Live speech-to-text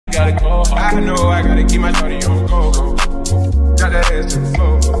gotta go hard. I know I gotta keep my shorty on go. Got that ass to the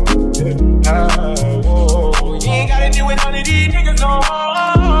floor. Whoa. You ain't gotta deal with none of these niggas no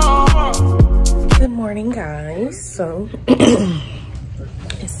more. Good morning, guys. So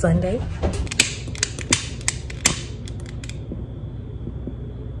it's Sunday.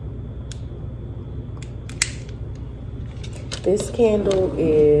 This candle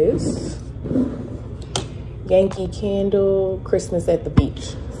is Yankee Candle Christmas at the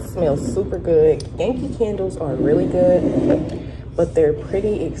Beach. Smells super good. Yankee candles are really good, but they're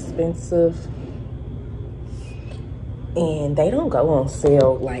pretty expensive and they don't go on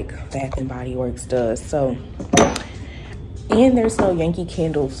sale like Bath and Body Works does. So, and there's no Yankee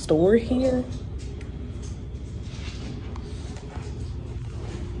Candle store here.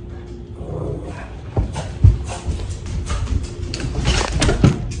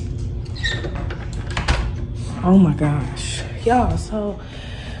 Oh my gosh, y'all, so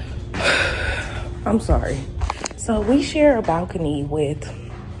I'm sorry. So we share a balcony with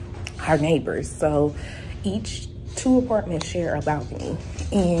our neighbors. So each two apartments share a balcony,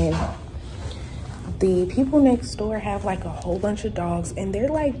 and the people next door have like a whole bunch of dogs, and they're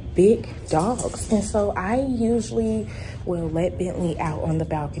like big dogs. And so I usually will let Bentley out on the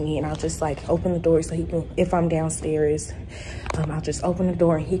balcony, and I'll just like open the door so he can, if I'm downstairs, I'll just open the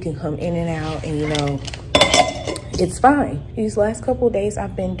door and he can come in and out, and you know, it's fine. These last couple of days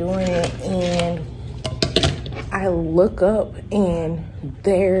I've been doing it, and I look up and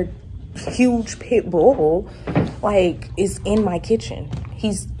their huge pit bull like is in my kitchen.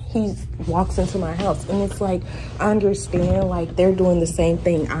 He walks into my house, and it's like, I understand like they're doing the same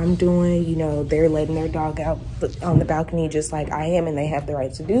thing I'm doing, you know, they're letting their dog out on the balcony just like I am, and they have the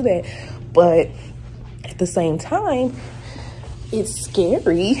right to do that. But at the same time, it's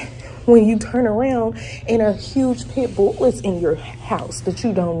scary when you turn around and a huge pit bull is in your house that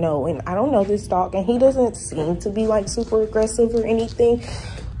you don't know. And I don't know this dog, and he doesn't seem to be like super aggressive or anything,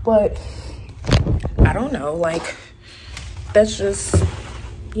 but I don't know, like that's just,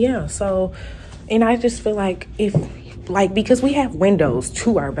 yeah. So, and I just feel like if like, because we have windows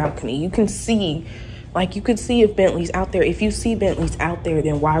to our balcony, you can see, like you could see if Bentley's out there. If you see Bentley's out there,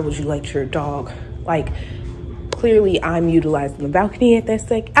 then why would you let your dog, like, clearly I'm utilizing the balcony at that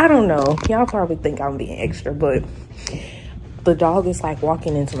sec. I don't know, y'all probably think I'm being extra, but the dog is like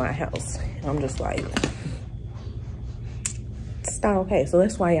walking into my house, and I'm just like, it's not okay. So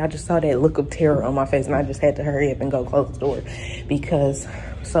that's why I just saw that look of terror on my face, and I just had to hurry up and go close the door, because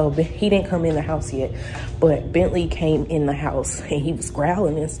so he didn't come in the house yet, but Bentley came in the house and he was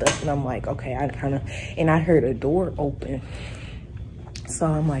growling and stuff, and I'm like, okay, and I heard a door open, so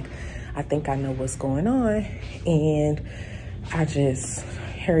I'm like, I think I know what's going on. And I just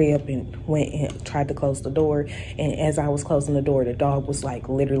hurry up and went and tried to close the door. And as I was closing the door, the dog was like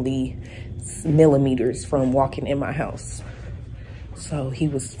literally millimeters from walking in my house. So he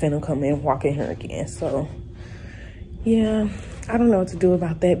was finna come in walking her again. So yeah, I don't know what to do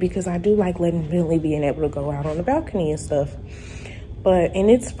about that, because I do like letting Bentley being able to go out on the balcony and stuff. But, and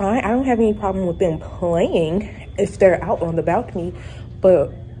it's fine. I don't have any problem with them playing if they're out on the balcony,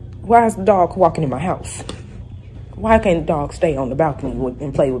 but why is the dog walking in my house? Why can't the dog stay on the balcony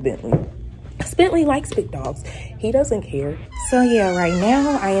and play with Bentley? Bentley likes big dogs. He doesn't care. So yeah, right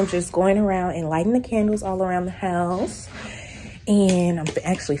now I am just going around and lighting the candles all around the house. And I'm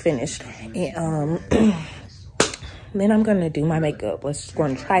actually finished. And then I'm going to do my makeup. We're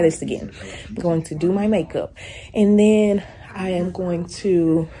going to try this again. I'm going to do my makeup. And then I am going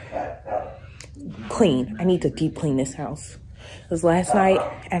to clean. I need to deep clean this house. Because last night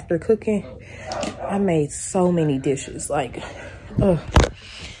after cooking, I made so many dishes, like, ugh.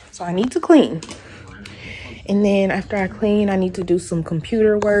 So I need to clean. And then after I clean, I need to do some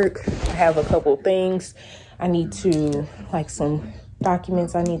computer work. I have a couple things I need to, like some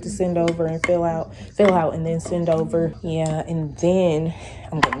documents I need to send over and fill out and then send over. Yeah, and then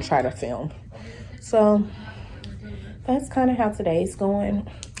I'm going to try to film. So that's kind of how today's going.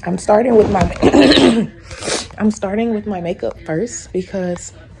 I'm starting with my makeup first,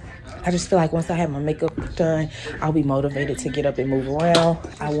 because I just feel like once I have my makeup done, I'll be motivated to get up and move around.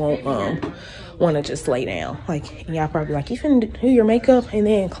 I won't want to just lay down. Like, y'all probably like, you finna do your makeup and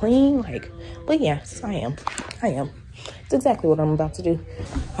then clean? Like, but yes, I am. It's exactly what I'm about to do.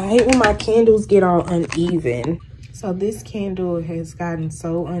 I hate when my candles get all uneven. So this candle has gotten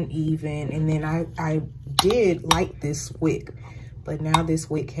so uneven, and then I did light this wick, but now this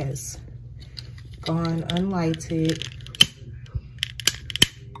wick has gone unlighted.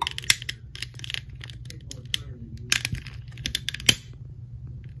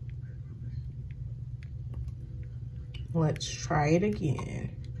 Let's try it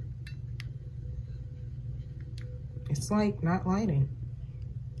again. It's like not lighting.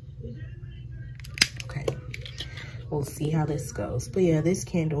 Okay, we'll see how this goes. But yeah, this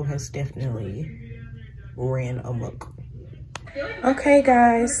candle has definitely ran amok. Okay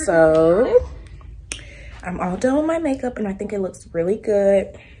guys, so I'm all done with my makeup and I think it looks really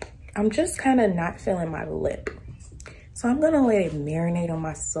good. I'm just kind of not feeling my lip. So I'm gonna let it marinate on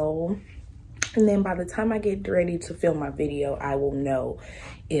my soul. And then by the time I get ready to film my video, I will know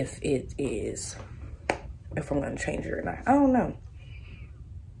if I'm gonna change it or not. I don't know.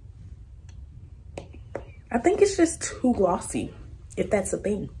 I think it's just too glossy, if that's a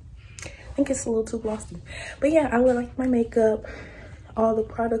thing. I think it's a little too glossy. But yeah, I would like my makeup. All the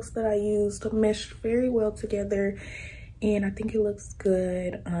products that I used meshed very well together. And I think it looks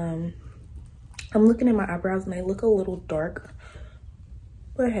good. I'm looking at my eyebrows and they look a little dark.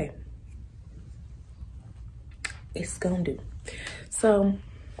 But hey, it's gonna do. So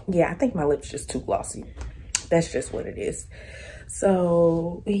yeah, I think my lips just too glossy. That's just what it is.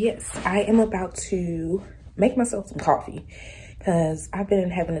 So yes, I am about to make myself some coffee because I've been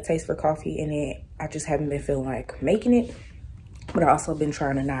having a taste for coffee and I just haven't been feeling like making it. But I also been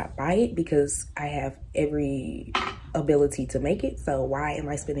trying to not buy it because I have every ability to make it. So why am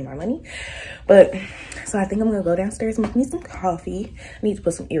I spending my money? But so I think I'm gonna go downstairs and make me some coffee. I need to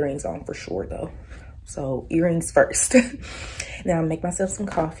put some earrings on for sure though. So earrings first. Then I'll make myself some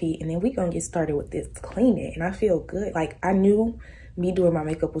coffee and then we gonna get started with this cleaning. And I feel good. Like I knew me doing my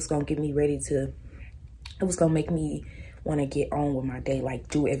makeup was gonna get me ready to, it was gonna make me want to get on with my day, like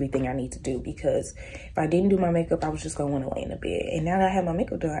do everything I need to do, because if I didn't do my makeup I was just gonna want to lay in the bed. And now that I have my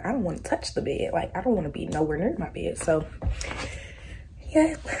makeup done, I don't want to touch the bed. Like I don't want to be nowhere near my bed. So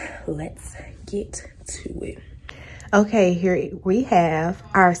yeah, let's get to it. Okay, here we have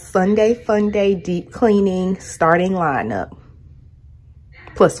our Sunday Fun Day deep cleaning starting lineup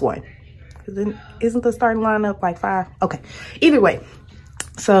 +1. Isn't the starting lineup like 5? Okay, either way,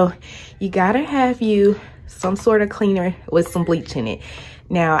 so you gotta have you some sort of cleaner with some bleach in it.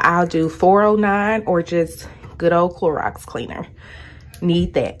 Now I'll do 409 or just good old Clorox cleaner.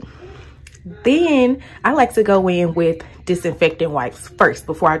 Need that. Then I like to go in with disinfectant wipes first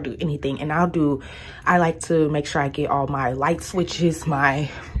before I do anything. And I like to make sure I get all my light switches, my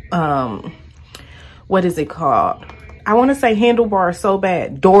what is it called? I want to say handlebars so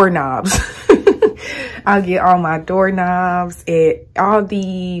bad, doorknobs. I'll get all my doorknobs and all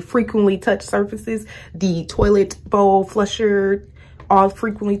the frequently touched surfaces, the toilet bowl flusher, all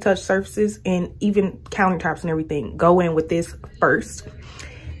frequently touched surfaces, and even countertops and everything. Go in with this first.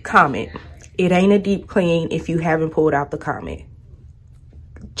 Comment. It ain't a deep clean if you haven't pulled out the comment.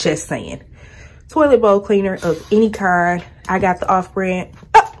 Just saying. Toilet bowl cleaner of any kind. I got the off-brand.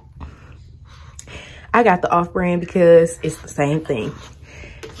 Oh! I got the off-brand because it's the same thing.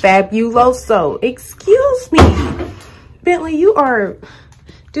 Fabuloso. Excuse me. Bentley, you are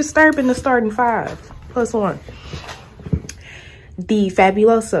disturbing the starting 5 +1. The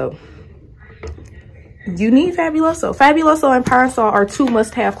Fabuloso. You need Fabuloso. Fabuloso and Pine-Sol are 2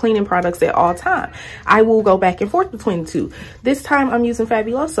 must-have cleaning products at all time. I will go back and forth between the 2. This time I'm using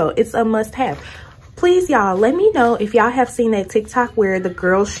Fabuloso. It's a must-have. Please, y'all, let me know if y'all have seen that TikTok where the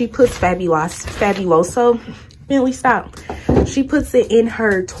girl, she puts Fabuloso. Bentley, stop. She puts it in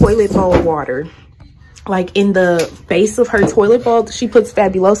her toilet bowl water. Like in the base of her toilet bowl, she puts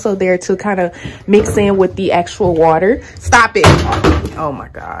Fabuloso there to kind of mix in with the actual water. Stop it. Oh my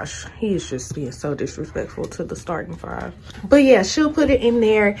gosh. He is just being so disrespectful to the starting 5. But yeah, she'll put it in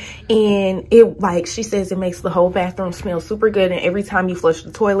there and it, like she says, it makes the whole bathroom smell super good. And every time you flush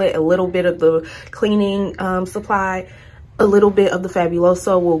the toilet, a little bit of the cleaning supply, a little bit of the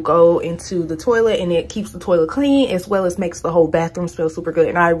Fabuloso will go into the toilet and it keeps the toilet clean as well as makes the whole bathroom smell super good.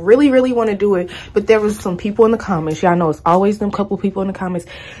 And I really, really want to do it, but there was some people in the comments. Y'all know it's always them couple people in the comments.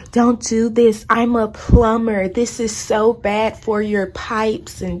 Don't do this. I'm a plumber. This is so bad for your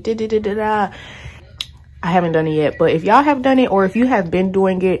pipes and da-da-da-da-da. I haven't done it yet, but if y'all have done it or if you have been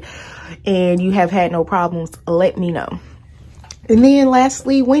doing it and you have had no problems, let me know. And then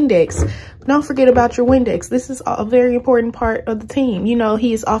lastly, Windex. Don't forget about your Windex. This is a very important part of the team. You know,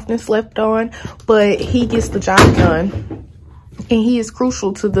 he is often slept on, but he gets the job done. And he is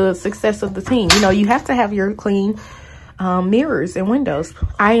crucial to the success of the team. You know, you have to have your clean mirrors and windows.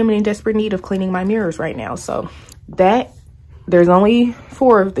 I am in desperate need of cleaning my mirrors right now. So there's only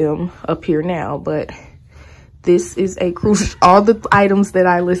 4 of them up here now, but this is a crucial, all the items that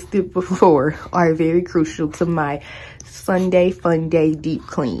I listed before are very crucial to my Sunday Fun Day deep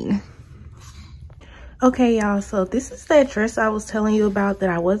clean. Okay, y'all, so this is that dress I was telling you about that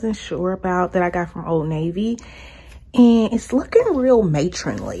I wasn't sure about that I got from Old Navy. And it's looking real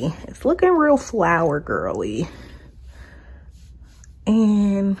matronly. It's looking real flower girly.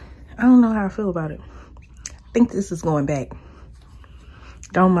 And I don't know how I feel about it. I think this is going back.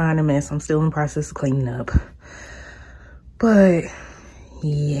 Don't mind the mess. I'm still in the process of cleaning up. But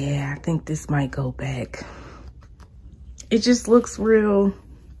yeah, I think this might go back. It just looks real,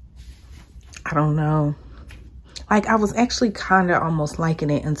 I don't know. Like, I was actually kind of almost liking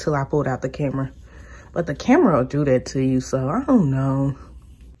it until I pulled out the camera. But the camera will do that to you, so I don't know.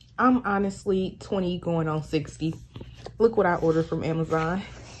 I'm honestly 20 going on 60. Look what I ordered from Amazon.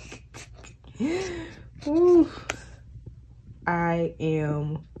 Ooh. I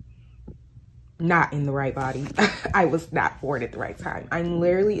am not in the right body. I was not born at the right time. I'm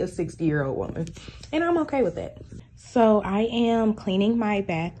literally a 60-year-old woman, and I'm okay with that. So I am cleaning my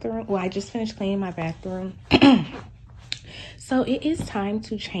bathroom. Well, I just finished cleaning my bathroom. So it is time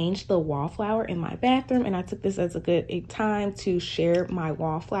to change the wallflower in my bathroom, and I took this as a good time to share my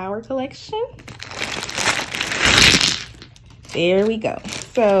wallflower collection. There we go.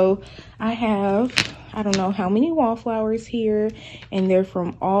 So I have, I don't know how many wallflowers here, and they're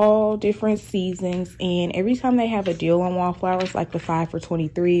from all different seasons. And every time they have a deal on wallflowers, like the 5 for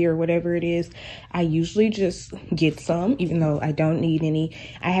 $23 or whatever it is, I usually just get some, even though I don't need any.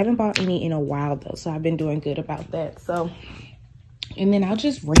 I haven't bought any in a while though, so I've been doing good about that. So, and then I'll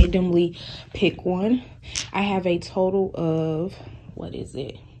just randomly pick one. I have a total of, what is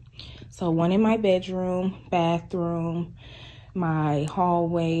it? So one in my bedroom, bathroom, my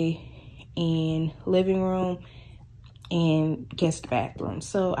hallway, and living room, and guest bathroom.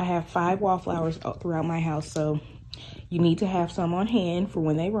 So I have 5 wallflowers throughout my house, so you need to have some on hand for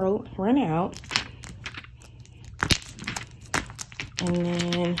when they run out. And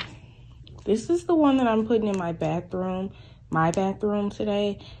then this is the one that I'm putting in my bathroom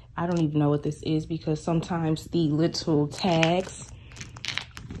today. I don't even know what this is, because sometimes the little tags,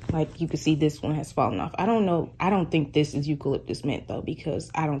 like you can see this one has fallen off. I don't know. I don't think this is eucalyptus mint though, because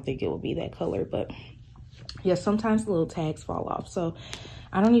I don't think it will be that color. But yeah, sometimes the little tags fall off. So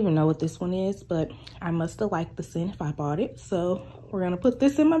I don't even know what this one is, but I must have liked the scent if I bought it. So we're going to put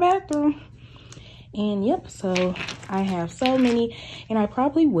this in my bathroom. And yep, so I have so many, and I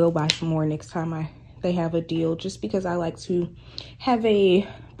probably will buy some more next time they have a deal, just because I like to have a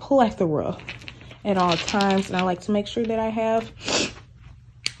plethora at all times, and I like to make sure that I have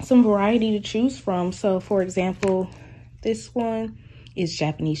some variety to choose from. So for example, this one is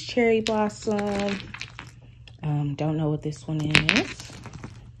Japanese cherry blossom. Don't know what this one is.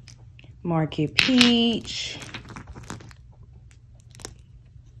 Market peach.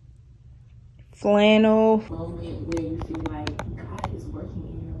 Flannel. Moment where you feel like God is working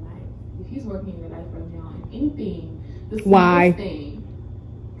in your life. If he's working in your life right now, and anything, the smallest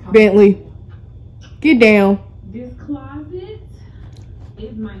thing. Bentley, get down. This closet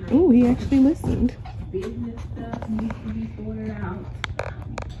is my nice. Oh, he actually listened. Business stuff needs to be sorted out.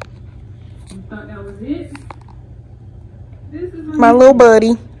 You thought that was it? This is my little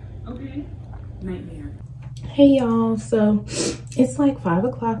buddy. Okay. Nightmare. Hey y'all, so it's like 5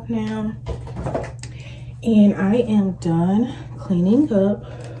 o'clock now, and I am done cleaning up.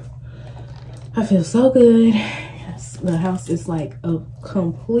 I feel so good. The house is like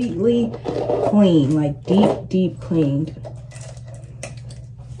completely clean, like deep cleaned,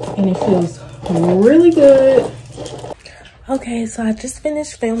 and it feels really good. Okay, so I just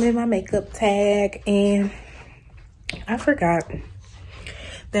finished filming my makeup tag, and I forgot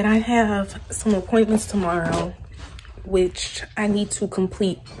that I have some appointments tomorrow, which I need to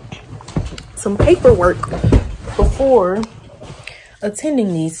complete some paperwork before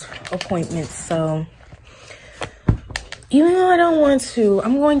attending these appointments. So even though I don't want to,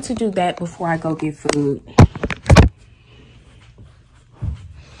 I'm going to do that before I go get food.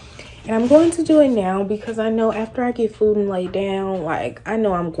 And I'm going to do it now, because I know after I get food and lay down, like, I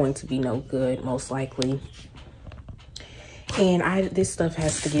know I'm going to be no good, most likely. And this stuff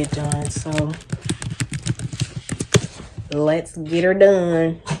has to get done, so let's get her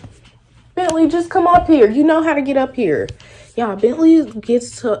done. Bentley, just come up here. You know how to get up here. Y'all, Bentley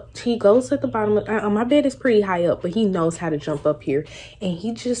he goes at the bottom of, my bed is pretty high up, but he knows how to jump up here. And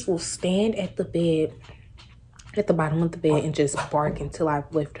he just will stand at the bed, at the bottom of the bed, and just bark until I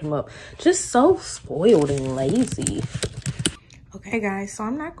lift him up. Just so spoiled and lazy. Okay guys, so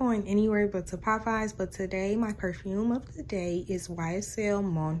I'm not going anywhere but to Popeyes, but today my perfume of the day is YSL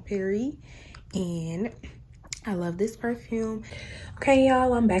Mon Paris, and I love this perfume. Okay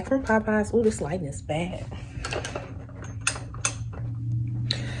y'all, I'm back from Popeyes. Oh, this lighting is bad.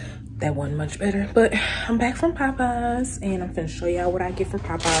 That wasn't much better, but I'm back from Popeyes, and I'm finna show y'all what I get from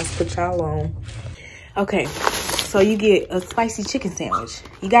Popeyes, put y'all on. Okay, so you get a spicy chicken sandwich.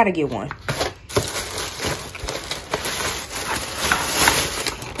 You gotta get one.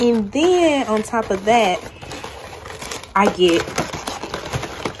 And then on top of that, I get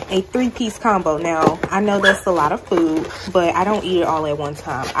a 3-piece combo. Now, I know that's a lot of food, but I don't eat it all at one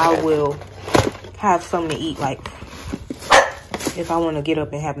time. I will have something to eat. Like, if I want to get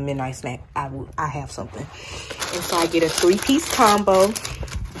up and have a midnight snack, I have something. And so I get a 3-piece combo,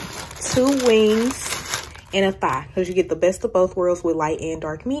 2 wings, and a thigh. Because you get the best of both worlds with light and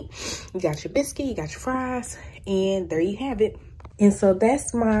dark meat. You got your biscuit, you got your fries, and there you have it. And so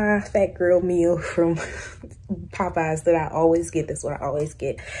that's my fat girl meal from Popeyes that I always get. That's what I always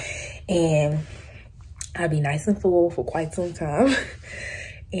get. And I'll be nice and full for quite some time.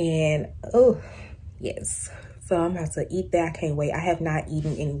 And, oh, yes. So I'm about to eat that. I can't wait. I have not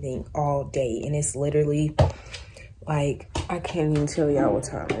eaten anything all day. And it's literally, like, I can't even tell y'all what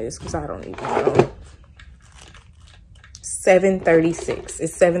time it is because I don't even know. 7:36.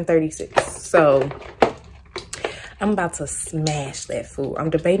 It's 7:36. So I'm about to smash that food.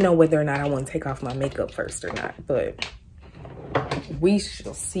 I'm debating on whether or not I want to take off my makeup first or not, but we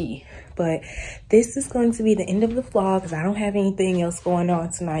shall see. But this is going to be the end of the vlog because I don't have anything else going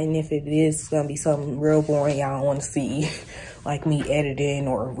on tonight. And if it is, it's going to be something real boring y'all don't want to see, like me editing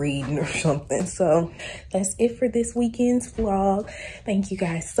or reading or something. So that's it for this weekend's vlog. Thank you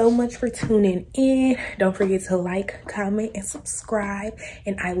guys so much for tuning in. Don't forget to like, comment, and subscribe.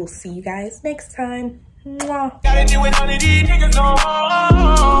 And I will see you guys next time. Mwah. Gotta deal with all of these niggas on.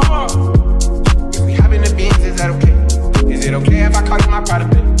 If we having the beans, is that okay? Is it okay if I call you my pride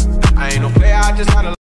of it? I ain't no player, I just wanna